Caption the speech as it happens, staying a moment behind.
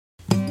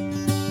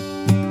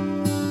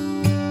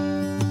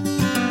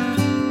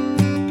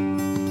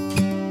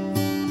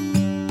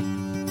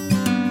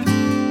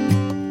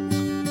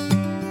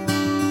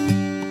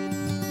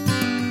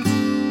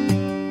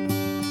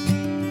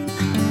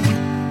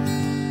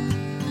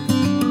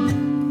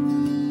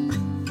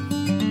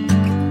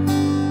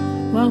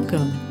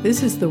Welcome.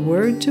 This is the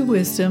Word to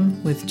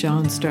Wisdom with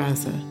John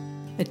Straza,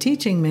 a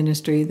teaching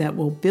ministry that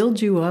will build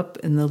you up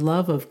in the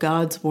love of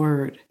God's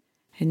Word.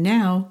 And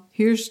now,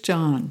 here's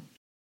John.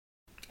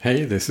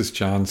 Hey, this is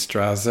John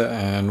Straza,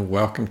 and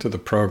welcome to the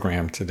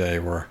program today.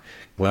 We're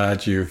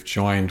glad you've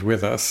joined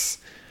with us.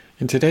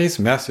 In today's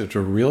message,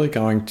 we're really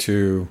going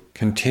to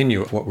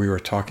continue what we were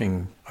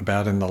talking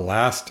about in the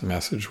last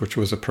message, which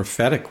was a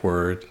prophetic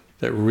word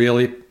that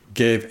really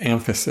gave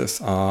emphasis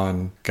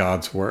on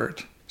God's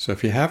Word. So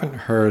if you haven't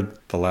heard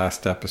the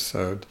last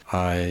episode,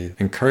 I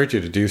encourage you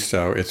to do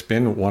so. It's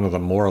been one of the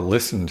more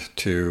listened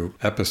to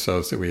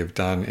episodes that we have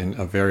done in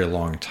a very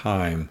long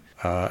time.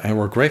 And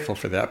we're grateful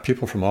for that.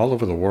 People from all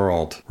over the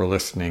world were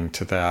listening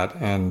to that.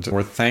 And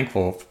we're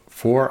thankful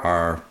for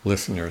our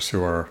listeners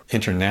who are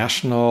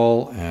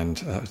international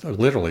and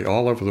literally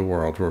all over the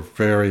world. We're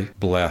very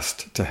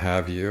blessed to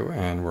have you,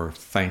 and we're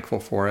thankful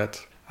for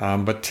it.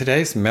 But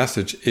today's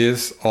message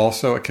is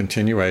also a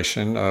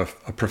continuation of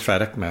a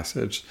prophetic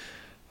message.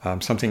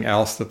 Something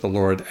else that the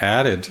Lord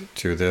added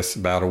to this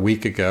about a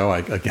week ago.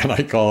 I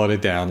call it a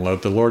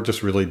download. The Lord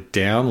just really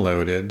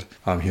downloaded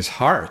His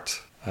heart.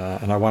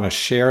 And I want to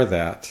share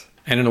that.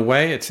 And in a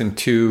way, it's in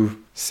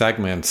two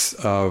segments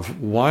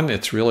of one,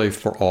 it's really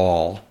for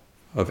all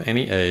of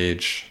any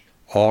age,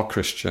 all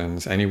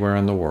Christians, anywhere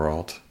in the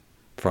world,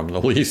 from the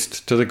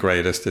least to the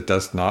greatest. It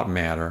does not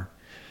matter.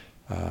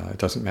 It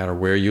doesn't matter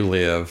where you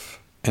live.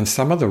 And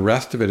some of the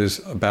rest of it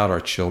is about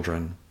our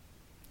children.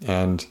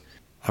 And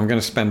I'm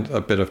going to spend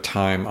a bit of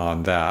time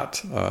on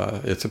that.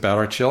 It's about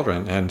our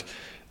children. And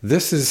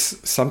this is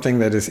something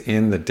that is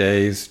in the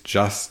days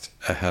just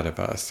ahead of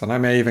us. And I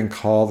may even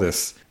call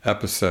this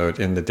episode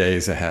In the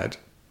Days Ahead.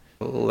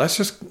 Let's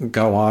just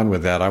go on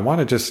with that. I want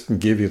to just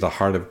give you the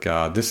heart of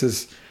God. This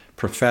is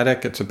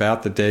prophetic. It's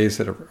about the days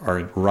that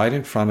are right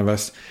in front of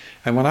us.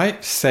 And when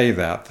I say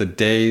that, the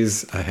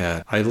days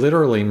ahead, I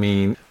literally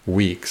mean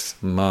weeks,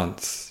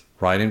 months,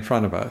 right in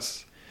front of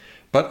us.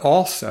 But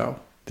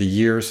also the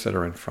years that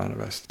are in front of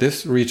us.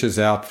 This reaches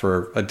out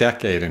for a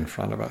decade in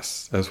front of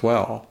us as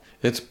well.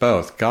 It's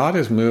both. God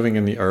is moving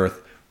in the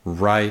earth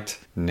right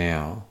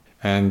now.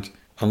 And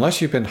unless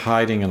you've been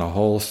hiding in a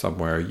hole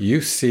somewhere,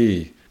 you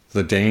see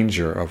the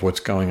danger of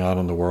what's going on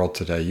in the world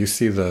today. You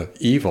see the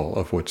evil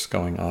of what's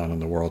going on in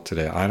the world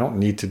today. I don't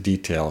need to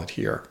detail it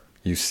here.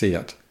 You see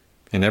it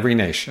in every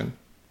nation,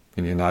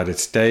 in the United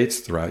States,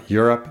 throughout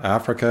Europe,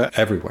 Africa,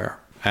 everywhere.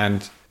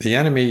 And the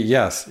enemy,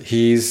 yes,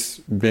 he's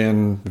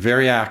been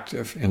very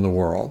active in the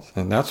world.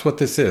 And that's what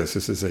this is.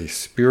 This is a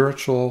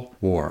spiritual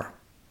war.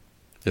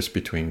 It's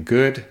between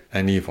good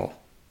and evil.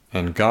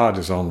 And God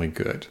is only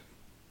good.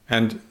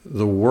 And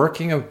the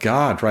working of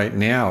God right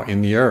now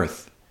in the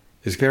earth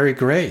is very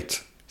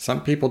great.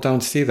 Some people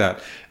don't see that.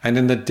 And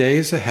in the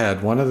days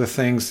ahead, one of the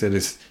things that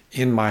is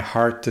in my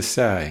heart to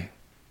say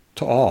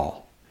to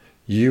all,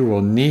 you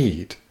will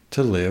need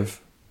to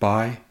live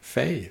by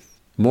faith.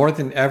 More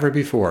than ever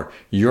before,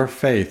 your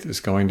faith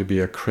is going to be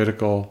a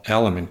critical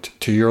element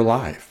to your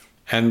life.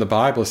 And the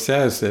Bible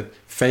says that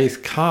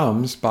faith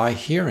comes by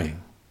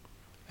hearing,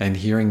 and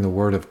hearing the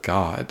Word of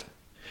God.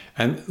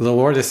 And the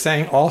Lord is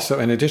saying also,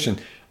 in addition,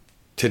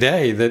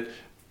 today that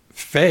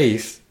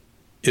faith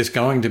is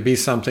going to be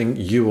something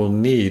you will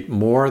need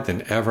more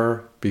than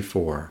ever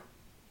before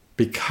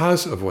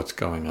because of what's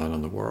going on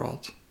in the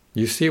world.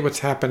 You see what's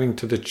happening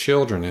to the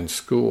children in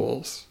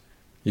schools.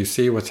 You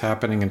see what's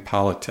happening in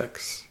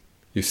politics.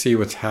 You see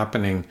what's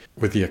happening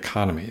with the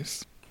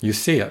economies. You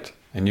see it,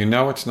 and you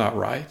know it's not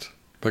right.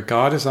 But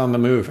God is on the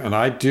move, and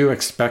I do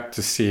expect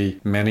to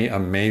see many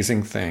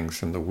amazing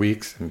things in the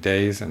weeks and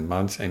days and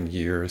months and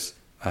years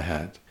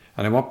ahead.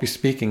 And I won't be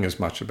speaking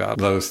as much about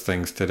those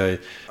things today.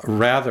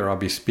 Rather, I'll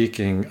be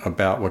speaking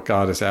about what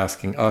God is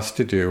asking us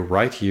to do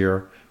right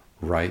here,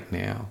 right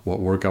now,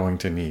 what we're going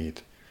to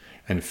need.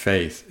 And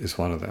faith is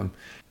one of them.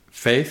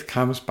 Faith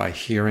comes by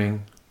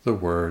hearing the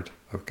Word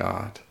of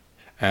God.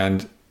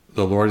 And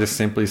the Lord is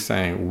simply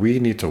saying we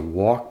need to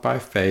walk by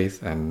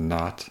faith and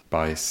not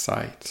by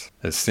sight.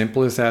 As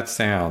simple as that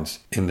sounds,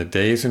 in the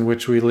days in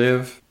which we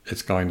live,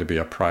 it's going to be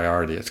a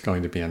priority. It's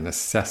going to be a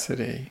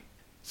necessity.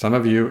 Some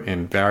of you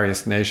in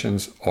various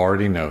nations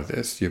already know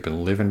this. You've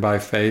been living by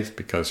faith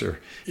because there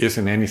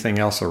isn't anything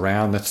else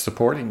around that's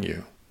supporting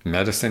you.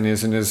 Medicine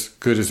isn't as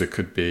good as it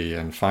could be,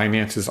 and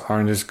finances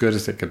aren't as good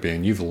as it could be.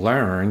 And you've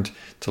learned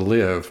to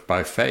live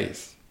by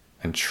faith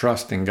and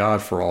trust in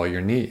God for all your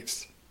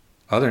needs.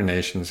 Other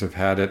nations have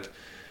had it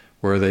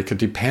where they could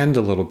depend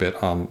a little bit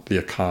on the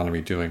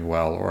economy doing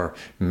well or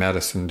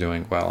medicine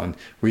doing well. And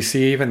we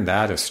see even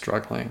that is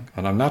struggling.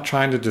 And I'm not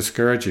trying to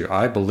discourage you.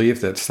 I believe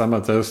that some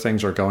of those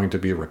things are going to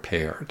be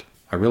repaired.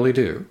 I really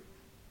do.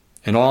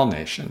 In all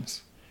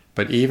nations.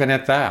 But even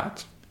at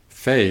that,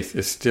 faith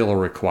is still a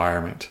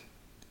requirement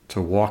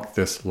to walk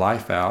this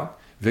life out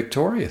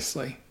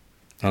victoriously.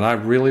 And I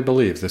really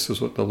believe this is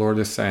what the Lord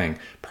is saying.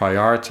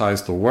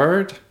 Prioritize the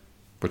Word,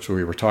 which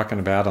we were talking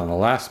about on the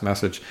last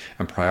message,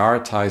 and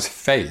prioritize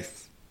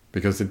faith,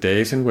 because the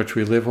days in which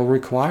we live will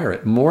require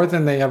it more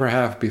than they ever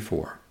have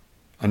before.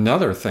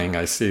 Another thing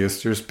I see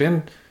is there's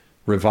been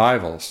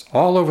revivals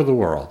all over the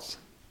world,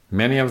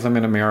 many of them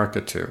in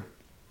America too.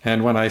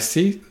 And when I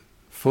see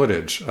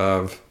footage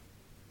of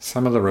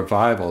some of the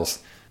revivals,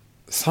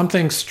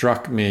 something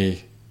struck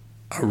me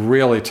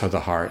really to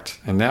the heart,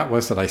 and that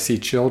was that I see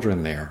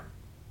children there.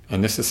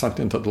 And this is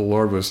something that the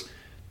Lord was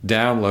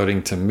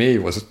downloading to me,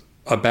 was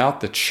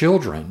about the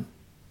children,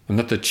 and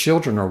that the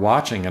children are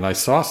watching. And I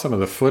saw some of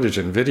the footage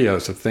and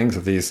videos of things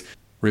of these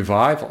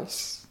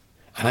revivals.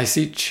 And I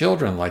see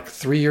children like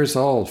 3 years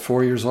old,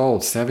 4 years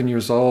old, 7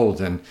 years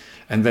old, and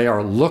they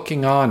are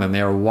looking on and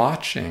they are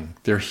watching.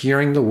 They're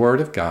hearing the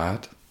word of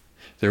God.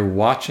 They're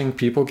watching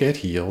people get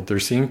healed. They're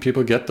seeing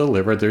people get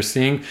delivered. They're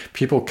seeing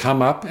people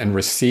come up and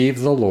receive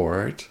the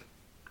Lord.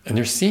 And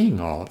they're seeing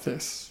all of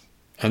this.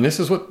 And this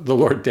is what the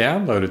Lord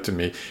downloaded to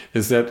me,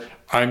 is that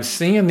I'm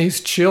seeing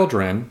these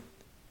children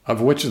of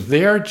which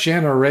their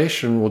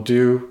generation will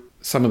do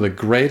some of the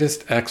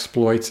greatest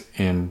exploits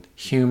in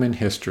human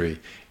history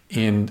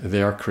in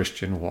their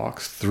Christian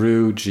walks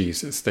through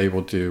Jesus. They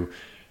will do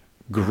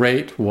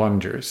great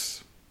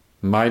wonders,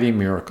 mighty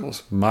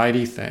miracles,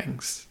 mighty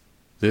things.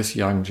 This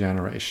young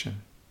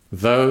generation,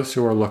 those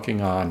who are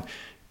looking on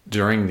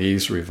during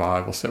these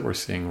revivals that we're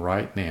seeing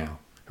right now,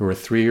 who are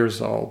 3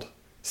 years old,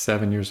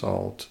 7 years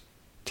old,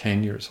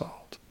 10 years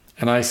old.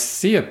 And I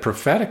see it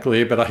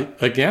prophetically, but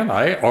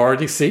I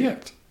already see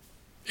it.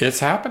 It's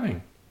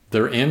happening.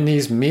 They're in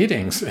these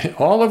meetings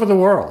all over the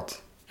world.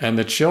 And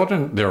the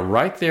children, they're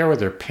right there with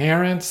their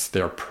parents.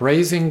 They're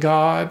praising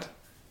God.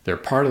 They're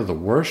part of the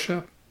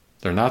worship.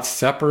 They're not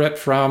separate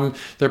from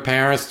their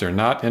parents. They're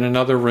not in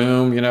another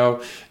room,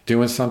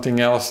 doing something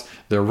else.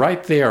 They're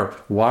right there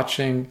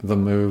watching the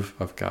move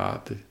of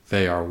God.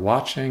 They are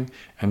watching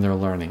and they're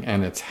learning.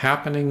 And it's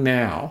happening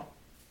now.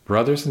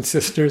 Brothers and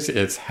sisters,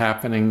 it's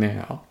happening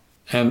now.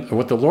 And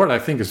what the Lord, I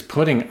think, is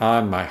putting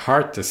on my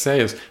heart to say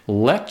is,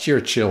 let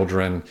your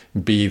children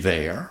be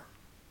there.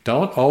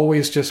 Don't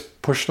always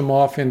just push them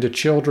off into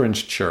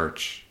children's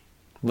church.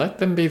 Let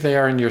them be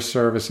there in your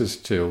services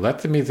too. Let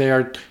them be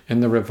there in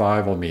the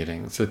revival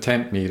meetings, the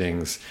tent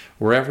meetings,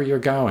 wherever you're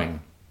going.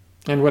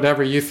 And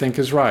whatever you think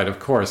is right, of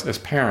course, as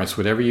parents,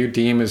 whatever you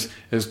deem is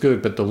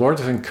good. But the Lord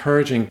is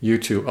encouraging you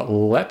to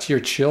let your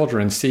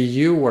children see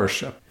you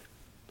worship.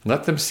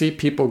 Let them see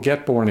people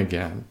get born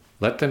again.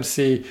 Let them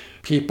see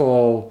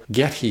people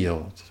get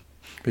healed.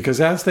 Because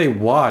as they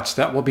watch,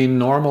 that will be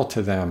normal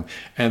to them.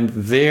 And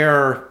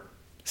their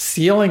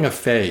ceiling of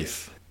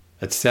faith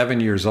at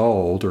 7 years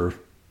old or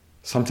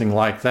something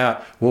like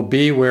that will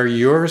be where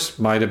yours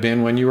might have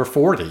been when you were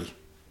 40,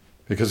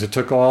 because it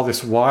took all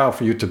this while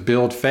for you to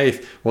build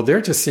faith. Well,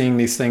 they're just seeing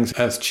these things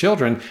as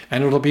children,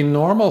 and it'll be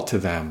normal to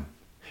them.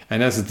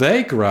 And as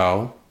they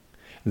grow,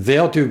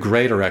 they'll do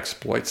greater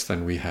exploits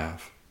than we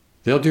have.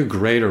 They'll do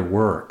greater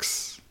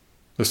works.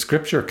 The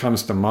scripture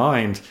comes to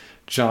mind,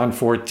 John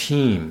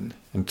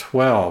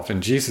 14:12,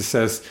 and Jesus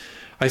says,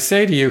 I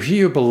say to you, he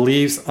who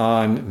believes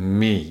on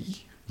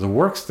me, the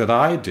works that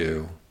I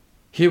do,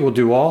 he will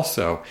do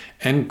also,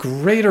 and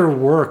greater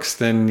works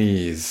than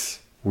these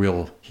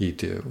will he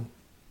do,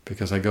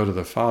 because I go to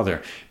the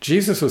Father.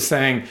 Jesus was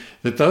saying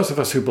that those of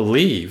us who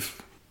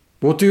believe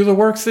will do the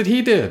works that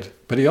he did,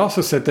 but he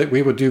also said that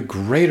we would do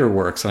greater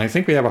works, and I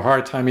think we have a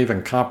hard time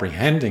even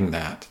comprehending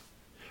that.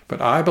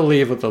 But I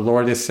believe what the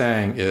Lord is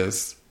saying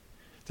is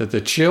that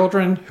the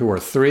children who are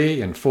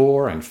 3 and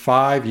 4 and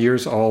 5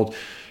 years old,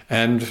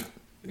 and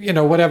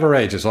whatever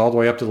ages, all the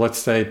way up to, let's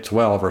say,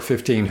 12 or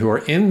 15, who are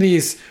in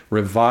these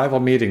revival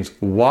meetings,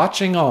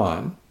 watching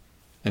on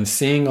and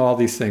seeing all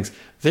these things,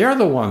 they're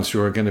the ones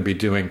who are going to be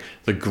doing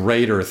the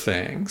greater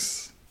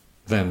things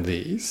than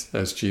these.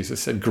 As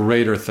Jesus said,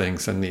 greater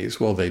things than these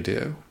will they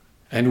do.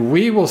 And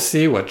we will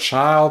see what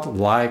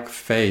childlike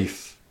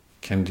faith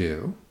can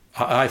do.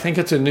 I think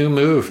it's a new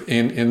move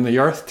in the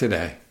earth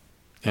today.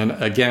 And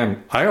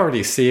again, I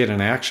already see it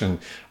in action.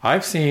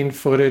 I've seen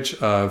footage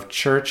of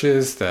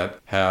churches that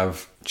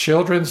have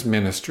children's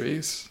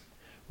ministries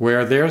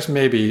where there's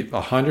maybe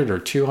 100 or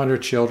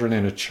 200 children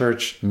in a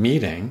church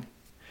meeting,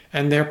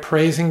 and they're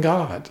praising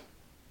God.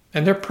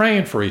 And they're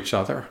praying for each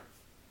other.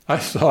 I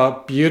saw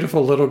a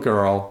beautiful little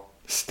girl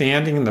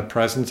standing in the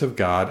presence of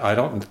God. I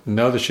don't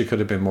know that she could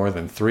have been more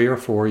than 3 or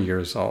 4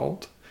 years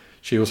old.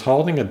 She was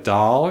holding a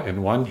doll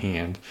in one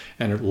hand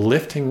and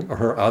lifting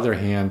her other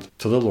hand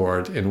to the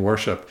Lord in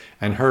worship.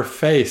 And her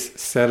face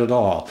said it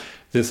all.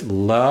 This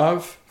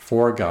love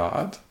for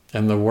God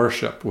and the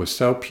worship was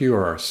so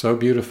pure, so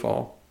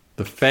beautiful.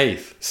 The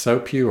faith so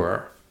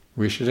pure.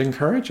 We should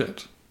encourage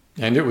it.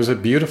 And it was a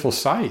beautiful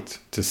sight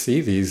to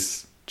see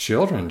these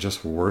children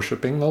just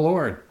worshiping the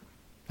Lord.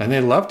 And they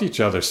loved each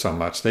other so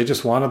much. They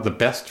just wanted the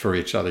best for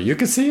each other. You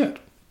could see it.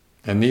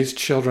 And these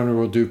children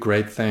will do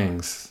great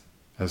things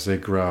as they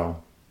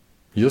grow.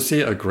 You'll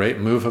see a great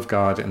move of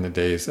God in the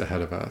days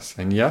ahead of us.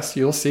 And yes,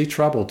 you'll see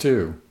trouble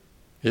too.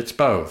 It's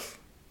both.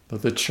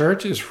 But the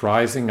church is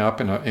rising up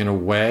in a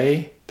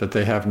way that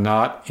they have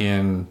not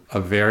in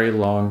a very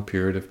long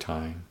period of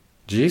time.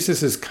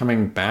 Jesus is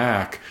coming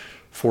back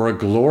for a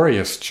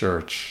glorious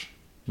church,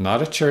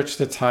 not a church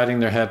that's hiding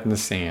their head in the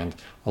sand.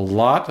 A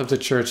lot of the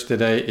church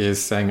today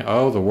is saying,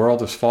 oh, the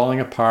world is falling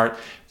apart.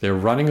 They're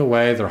running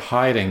away. They're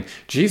hiding.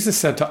 Jesus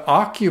said to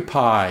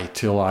occupy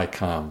till I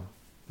come.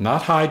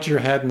 Not hide your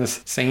head in the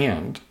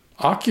sand.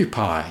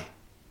 Occupy.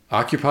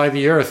 Occupy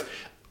the earth.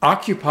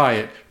 Occupy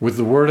it with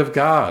the Word of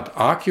God.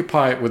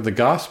 Occupy it with the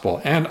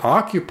gospel. And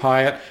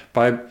occupy it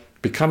by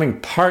becoming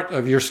part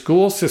of your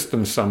school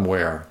system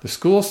somewhere. The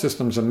school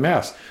system's a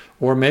mess.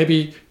 Or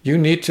maybe you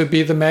need to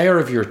be the mayor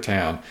of your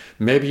town.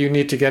 Maybe you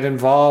need to get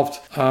involved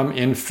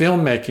in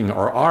filmmaking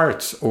or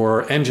arts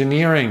or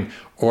engineering,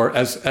 or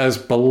as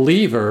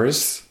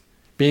believers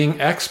being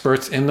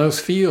experts in those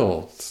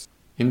fields,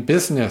 in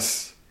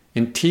business,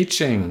 in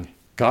teaching.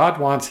 God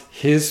wants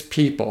his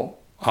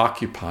people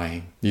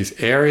occupying these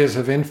areas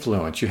of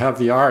influence. You have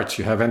the arts,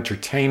 you have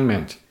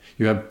entertainment,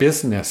 you have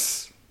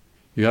business,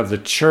 you have the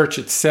church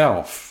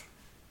itself,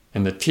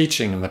 and the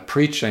teaching and the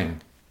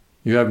preaching.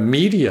 You have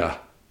media,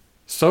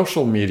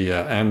 social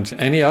media, and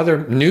any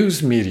other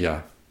news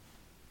media.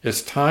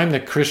 It's time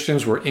that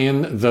Christians were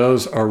in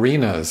those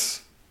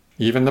arenas,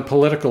 even the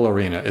political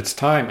arena. It's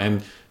time.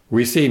 And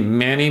we see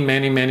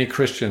many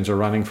Christians are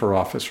running for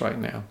office right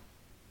now.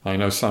 I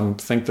know some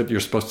think that you're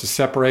supposed to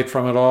separate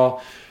from it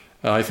all.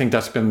 I think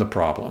that's been the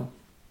problem.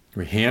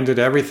 We handed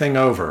everything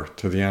over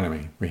to the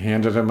enemy. We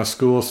handed him a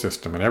school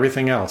system and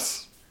everything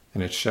else,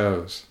 and it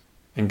shows.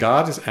 And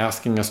God is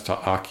asking us to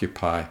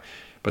occupy.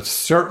 But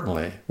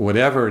certainly,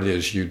 whatever it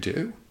is you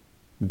do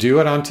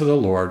it unto the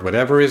Lord.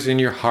 Whatever is in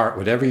your heart,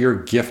 whatever your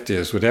gift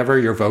is, whatever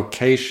your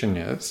vocation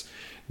is,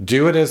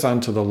 do it as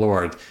unto the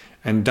Lord.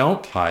 And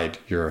don't hide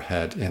your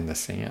head in the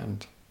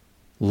sand.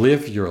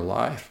 Live your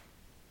life.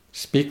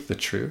 Speak the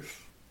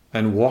truth.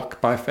 And walk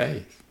by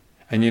faith.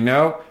 And you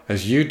know,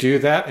 as you do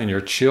that and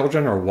your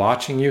children are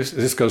watching you,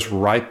 this goes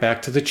right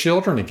back to the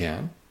children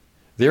again.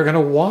 They're going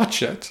to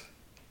watch it.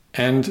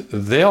 And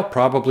they'll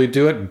probably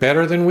do it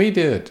better than we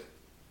did.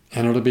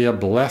 And it'll be a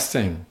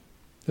blessing.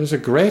 There's a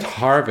great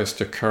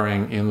harvest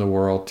occurring in the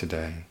world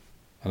today.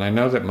 And I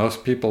know that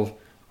most people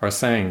are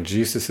saying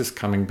Jesus is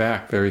coming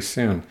back very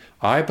soon.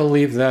 I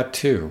believe that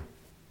too.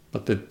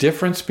 But the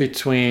difference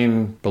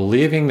between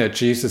believing that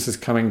Jesus is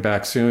coming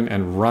back soon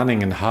and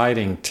running and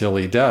hiding till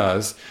he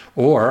does,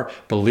 or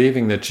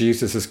believing that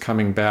Jesus is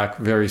coming back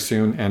very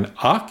soon and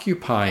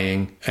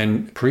occupying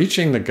and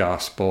preaching the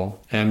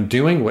gospel and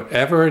doing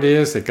whatever it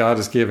is that God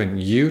has given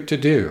you to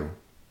do.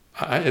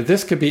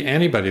 This could be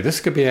anybody. This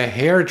could be a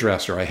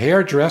hairdresser. A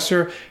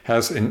hairdresser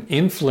has an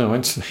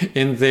influence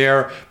in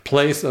their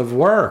place of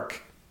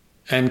work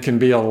and can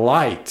be a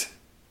light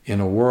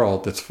in a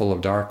world that's full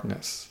of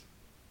darkness.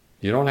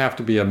 You don't have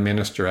to be a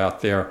minister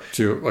out there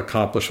to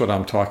accomplish what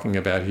I'm talking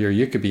about here.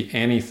 You could be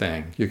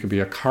anything. You could be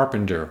a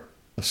carpenter,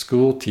 a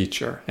school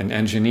teacher, an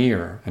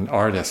engineer, an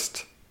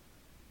artist,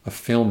 a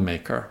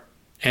filmmaker,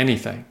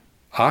 anything.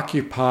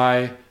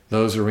 Occupy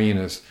those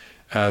arenas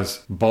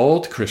as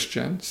bold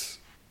Christians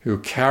who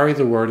carry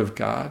the Word of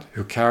God,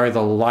 who carry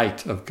the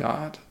light of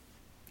God.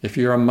 If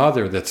you're a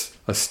mother that's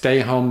a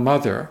stay-home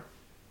mother,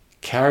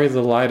 carry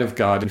the light of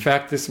God. In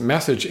fact, this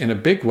message in a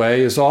big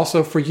way is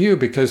also for you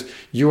because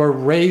you are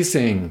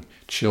raising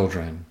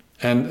children.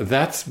 And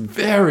that's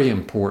very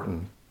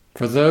important.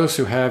 For those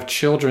who have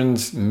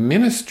children's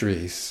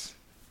ministries,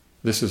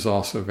 this is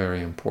also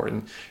very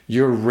important.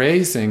 You're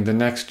raising the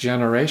next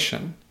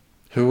generation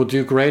who will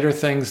do greater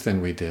things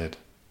than we did.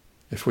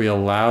 If we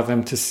allow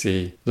them to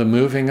see the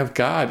moving of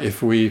God,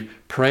 if we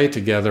pray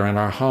together in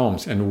our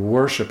homes and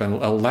worship and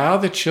allow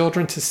the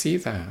children to see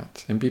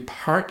that and be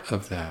part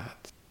of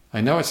that.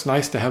 I know it's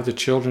nice to have the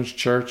children's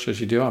church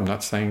as you do. I'm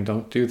not saying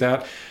don't do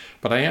that,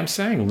 but I am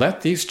saying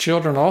let these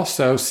children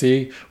also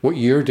see what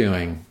you're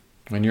doing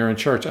when you're in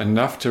church,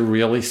 enough to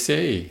really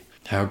see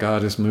how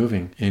God is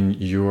moving in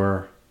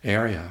your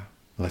area.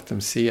 Let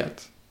them see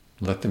it.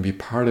 Let them be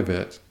part of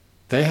it.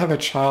 They have a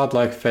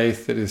childlike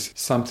faith that is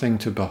something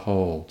to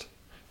behold.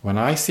 When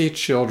I see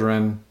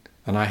children,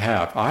 and I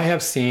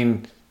have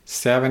seen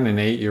 7 and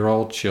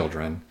 8-year-old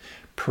children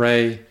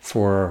pray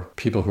for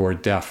people who are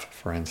deaf,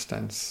 for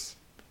instance,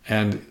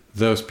 and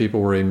those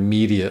people were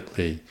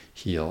immediately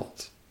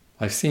healed.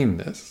 I've seen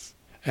this.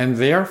 And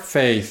their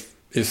faith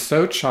is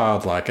so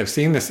childlike. I've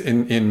seen this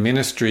in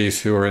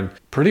ministries who are in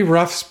pretty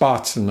rough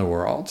spots in the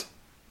world.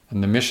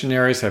 And the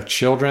missionaries have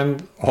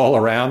children all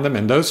around them.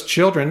 And those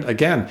children,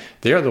 again,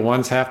 they're the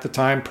ones half the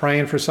time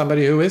praying for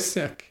somebody who is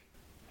sick.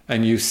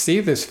 And you see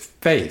this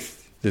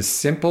faith, this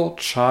simple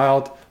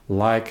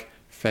childlike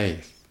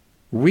faith.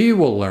 We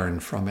will learn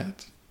from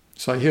it.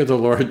 So I hear the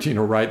Lord,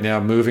 right now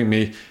moving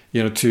me,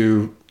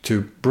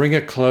 to bring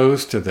a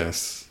close to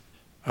this.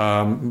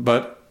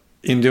 But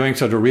in doing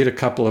so, to read a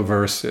couple of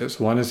verses.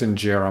 One is in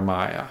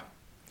Jeremiah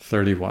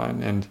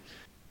 31. And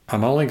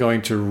I'm only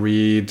going to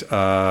read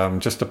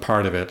just a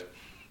part of it.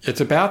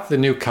 It's about the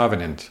new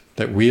covenant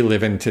that we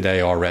live in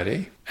today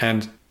already.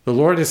 And the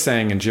Lord is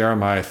saying in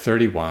Jeremiah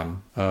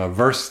 31,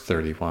 verse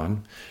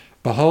 31,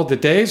 "Behold, the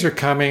days are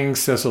coming,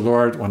 says the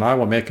Lord, when I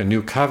will make a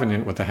new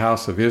covenant with the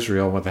house of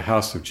Israel, with the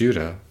house of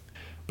Judah.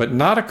 but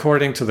not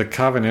according to the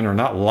covenant, or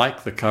not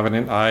like the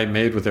covenant I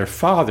made with their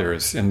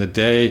fathers in the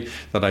day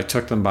that I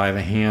took them by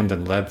the hand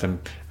and led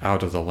them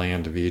out of the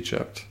land of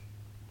Egypt,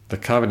 the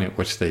covenant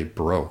which they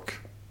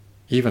broke,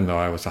 even though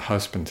I was a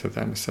husband to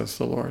them, says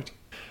the Lord.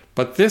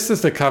 But this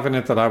is the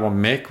covenant that I will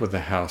make with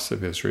the house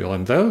of Israel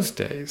in those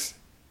days.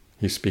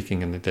 He's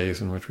speaking in the days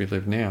in which we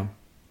live now.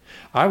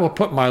 I will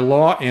put my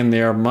law in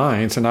their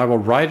minds, and I will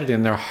write it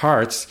in their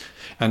hearts,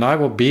 and I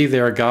will be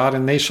their God,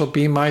 and they shall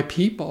be my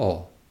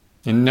people.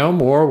 And no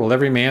more will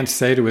every man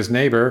say to his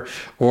neighbor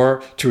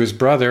or to his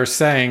brother,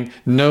 saying,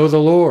 Know the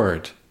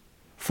Lord,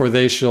 for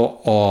they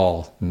shall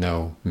all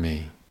know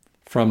me.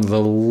 From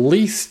the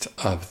least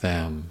of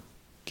them,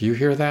 do you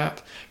hear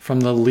that?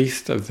 From the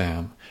least of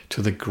them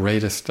to the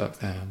greatest of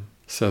them,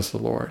 says the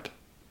Lord.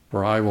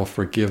 For I will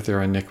forgive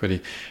their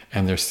iniquity,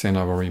 and their sin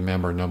I will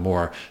remember no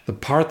more. The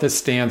part that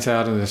stands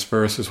out in this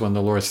verse is when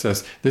the Lord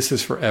says, this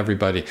is for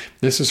everybody.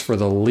 This is for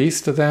the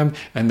least of them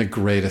and the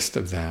greatest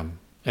of them.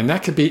 And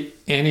that could be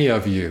any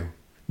of you.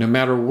 No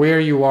matter where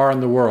you are in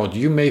the world,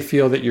 you may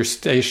feel that your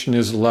station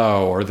is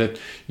low, or that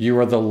you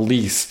are the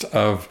least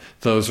of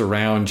those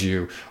around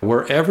you.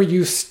 Wherever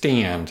you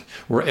stand,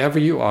 wherever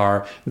you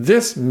are,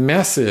 this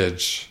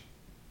message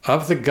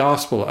of the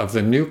gospel of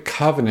the new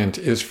covenant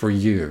is for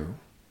you.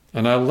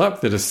 And I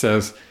love that it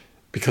says,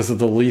 because of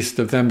the least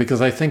of them,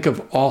 because I think of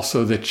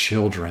also the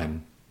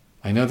children.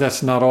 I know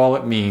that's not all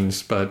it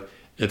means, but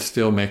it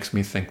still makes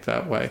me think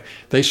that way.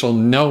 They shall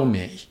know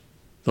me,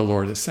 the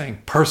Lord is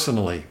saying,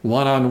 personally,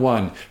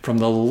 one-on-one, from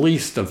the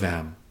least of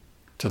them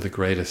to the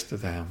greatest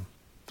of them.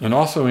 And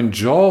also in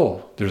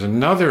Joel, there's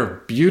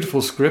another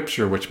beautiful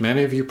scripture, which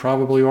many of you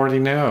probably already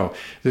know.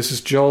 This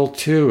is Joel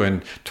 2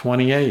 and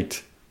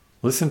 28.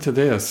 Listen to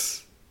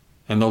this.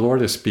 And the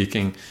Lord is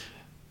speaking.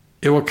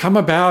 It will come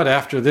about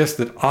after this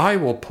that I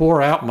will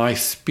pour out my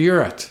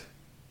spirit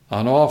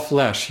on all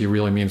flesh. He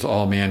really means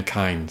all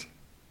mankind.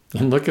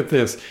 And look at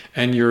this.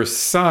 And your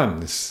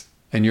sons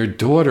and your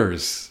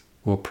daughters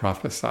will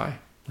prophesy.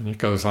 And it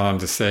goes on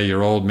to say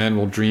your old men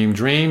will dream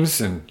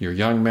dreams and your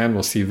young men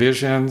will see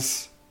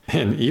visions.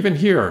 And even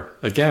here,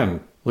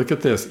 again, look at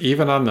this.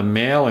 Even on the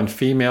male and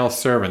female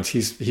servants,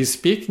 he's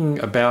speaking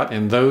about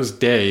in those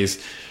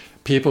days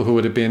people who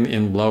would have been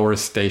in lower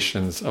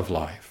stations of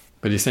life.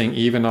 But he's saying,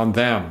 even on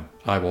them,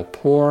 I will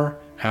pour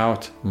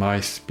out my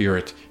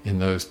spirit in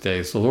those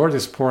days. The Lord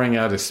is pouring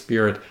out his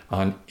spirit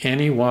on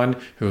anyone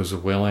who is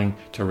willing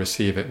to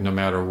receive it, no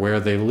matter where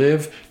they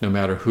live, no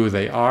matter who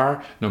they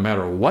are, no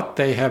matter what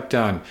they have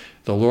done.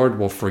 The Lord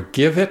will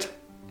forgive it.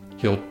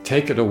 He'll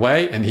take it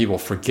away, and he will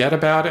forget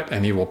about it,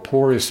 and he will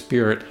pour his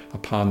spirit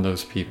upon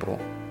those people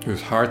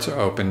whose hearts are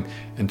open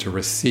into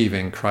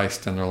receiving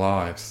Christ in their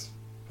lives.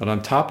 But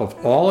on top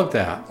of all of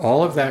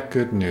that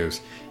good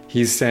news,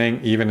 he's saying,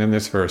 even in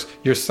this verse,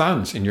 your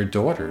sons and your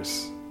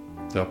daughters,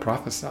 they'll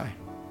prophesy.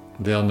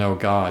 They'll know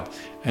God.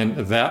 And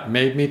that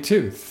made me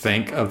too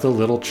think of the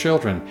little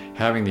children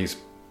having these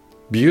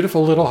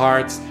beautiful little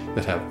hearts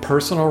that have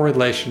personal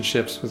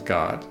relationships with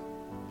God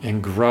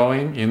and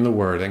growing in the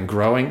Word and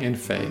growing in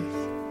faith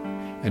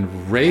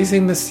and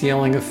raising the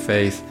ceiling of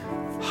faith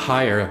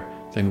higher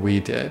than we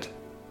did.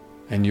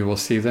 And you will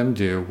see them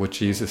do what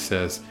Jesus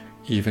says,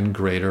 even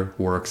greater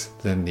works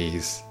than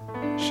these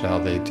shall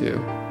they do.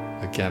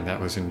 Again,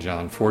 that was in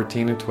John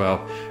 14 and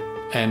 12.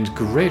 And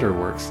greater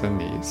works than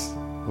these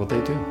will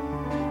they do.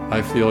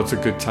 I feel it's a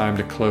good time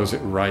to close it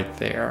right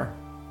there.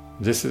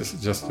 This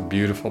is just a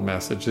beautiful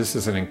message. This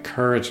is an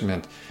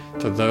encouragement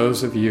to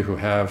those of you who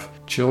have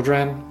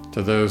children,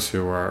 to those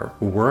who are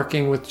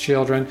working with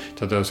children,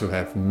 to those who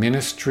have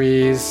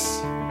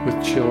ministries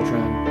with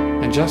children,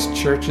 and just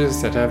churches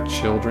that have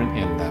children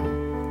in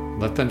them.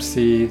 Let them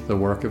see the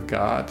work of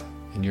God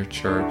in your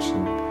church,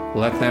 and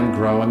let them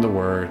grow in the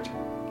Word.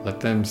 Let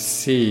them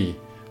see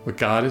what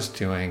God is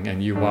doing,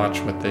 and you watch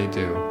what they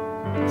do.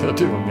 They'll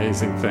do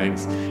amazing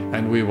things,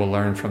 and we will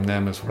learn from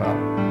them as well.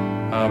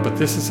 But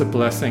this is a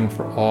blessing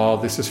for all.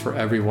 This is for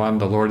everyone.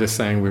 The Lord is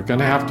saying we're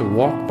going to have to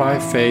walk by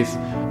faith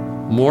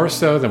more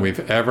so than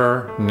we've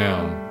ever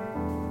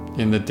known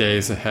in the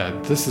days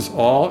ahead. This is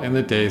all in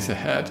the days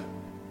ahead.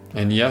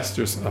 And yes,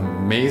 there's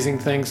amazing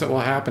things that will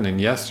happen. And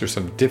yes, there's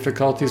some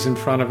difficulties in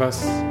front of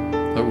us.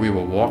 But we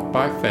will walk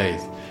by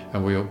faith,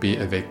 and we will be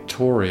a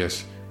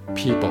victorious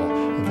people,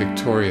 a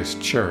victorious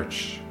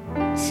church.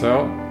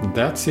 So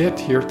that's it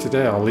here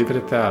today. I'll leave it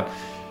at that.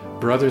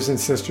 Brothers and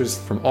sisters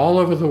from all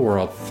over the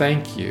world,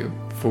 thank you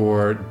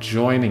for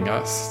joining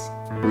us.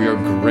 We are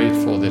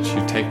grateful that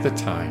you take the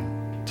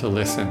time to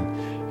listen,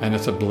 and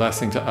it's a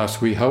blessing to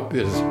us. We hope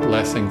it is a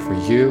blessing for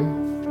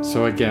you.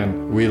 So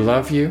again, we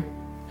love you,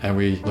 and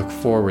we look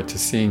forward to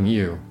seeing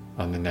you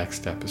on the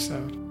next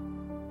episode.